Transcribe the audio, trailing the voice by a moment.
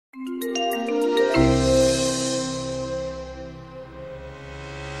By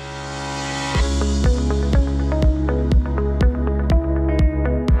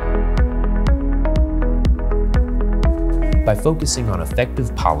focusing on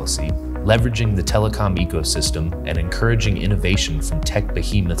effective policy, leveraging the telecom ecosystem, and encouraging innovation from tech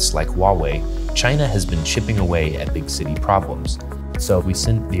behemoths like Huawei, China has been chipping away at big city problems. So we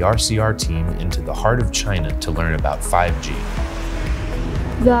sent the RCR team into the heart of China to learn about 5G.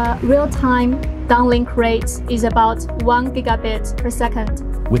 The real-time downlink rate is about 1 gigabit per second.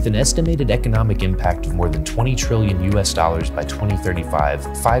 With an estimated economic impact of more than $20 trillion by 2035,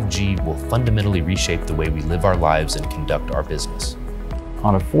 5G will fundamentally reshape the way we live our lives and conduct our business.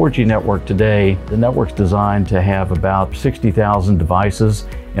 On a 4G network today, the network's designed to have about 60,000 devices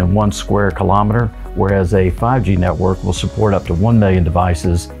in 1 square kilometer, whereas a 5G network will support up to 1 million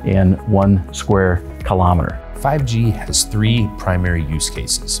devices in 1 square kilometer. 5G has 3 primary use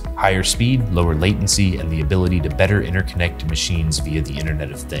cases: higher speed, lower latency, and the ability to better interconnect machines via the Internet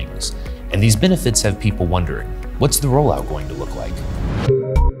of Things. And these benefits have people wondering, what's the rollout going to look like?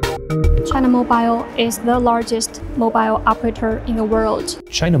 China Mobile is the largest mobile operator in the world.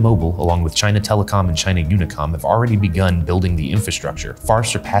 China Mobile, along with China Telecom and China Unicom, have already begun building the infrastructure, far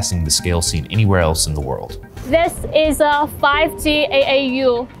surpassing the scale seen anywhere else in the world. This is a 5G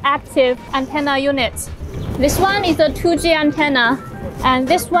AAU active antenna unit. This one is a 2G antenna, and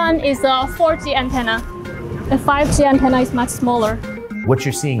this one is a 4G antenna. The 5G antenna is much smaller. What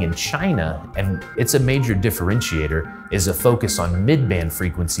you're seeing in China, and it's a major differentiator, is a focus on mid-band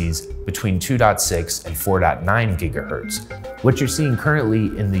frequencies between 2.6 and 4.9 gigahertz. What you're seeing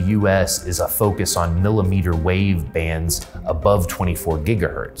currently in the US is a focus on millimeter wave bands above 24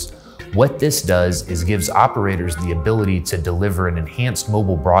 gigahertz. What this does is gives operators the ability to deliver an enhanced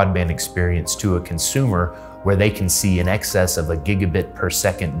mobile broadband experience to a consumer where they can see in excess of a gigabit per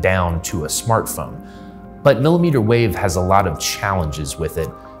second down to a smartphone. But millimeter wave has a lot of challenges with it,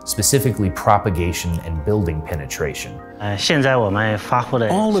 specifically propagation and building penetration.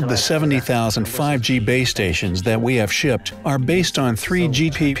 All of the 70,000 5G base stations that we have shipped are based on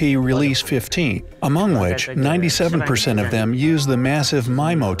 3GPP Release 15, among which 97% of them use the massive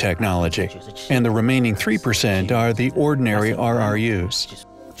MIMO technology, and the remaining 3% are the ordinary RRUs.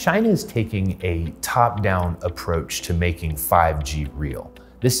 China is taking a top-down approach to making 5G real.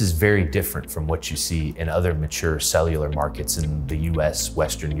 This is very different from what you see in other mature cellular markets in the US,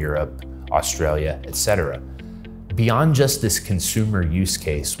 Western Europe, Australia, etc. Beyond just this consumer use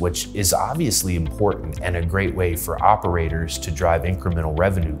case, which is obviously important and a great way for operators to drive incremental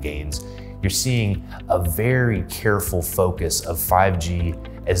revenue gains, you're seeing a very careful focus of 5G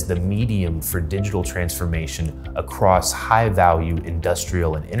as the medium for digital transformation across high-value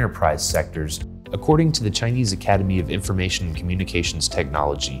industrial and enterprise sectors. According to the Chinese Academy of Information and Communications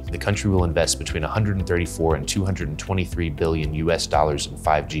Technology, the country will invest between 134 and 223 billion US dollars in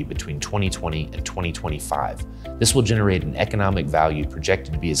 5G between 2020 and 2025. This will generate an economic value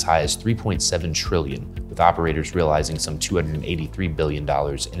projected to be as high as 3.7 trillion, with operators realizing some $283 billion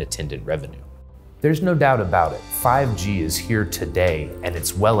in attendant revenue. There's no doubt about it, 5G is here today and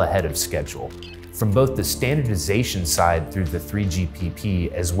it's well ahead of schedule. From both the standardization side through the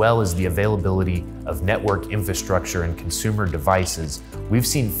 3GPP as well as the availability of network infrastructure and consumer devices, we've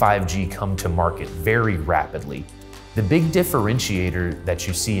seen 5G come to market very rapidly. The big differentiator that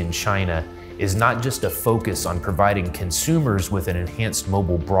you see in China is not just a focus on providing consumers with an enhanced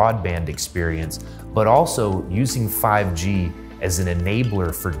mobile broadband experience, but also using 5G as an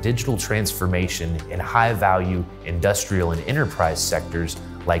enabler for digital transformation in high-value industrial and enterprise sectors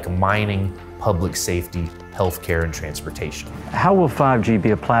like mining, public safety, healthcare, and transportation. How will 5G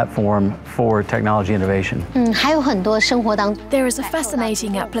be a platform for technology innovation? There is a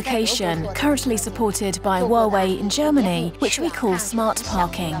fascinating application currently supported by Huawei in Germany, which we call smart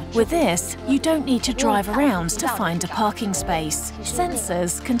parking. With this, you don't need to drive around to find a parking space.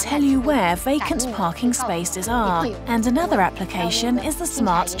 Sensors can tell you where vacant parking spaces are. And another application is the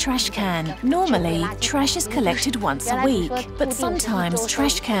smart trash can. Normally, trash is collected once a week, but sometimes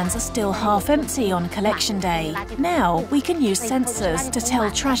trash cans are still half empty on collection day. Now, we can use sensors to tell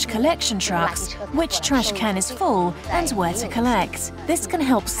trash collection trucks which trash can is full and where to collect. This can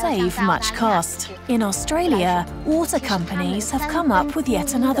help save much cost. In Australia, water companies have come up with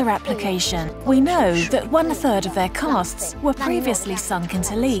yet another application. We know that 1/3 of their costs were previously sunk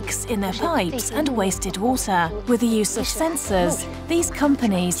into leaks in their pipes and wasted water. With the use of sensors, these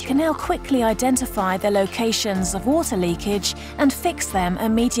companies can now quickly identify the locations of water leakage and fix them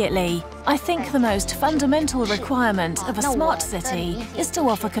immediately. I think the most fundamental requirement of a smart city is to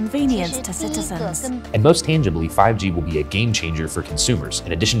offer convenience to citizens. And most tangibly, 5G will be a game changer for consumers.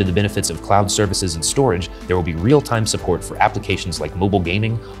 In addition to the benefits of cloud services and storage, there will be real-time support for applications like mobile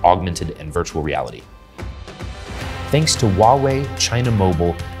gaming, augmented and virtual reality. Thanks to Huawei, China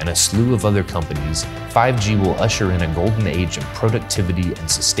Mobile, and a slew of other companies, 5G will usher in a golden age of productivity and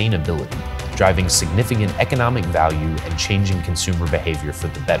sustainability, driving significant economic value and changing consumer behavior for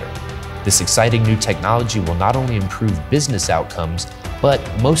the better. This exciting new technology will not only improve business outcomes, but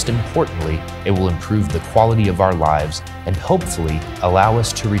most importantly, it will improve the quality of our lives and hopefully allow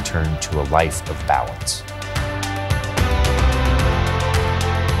us to return to a life of balance.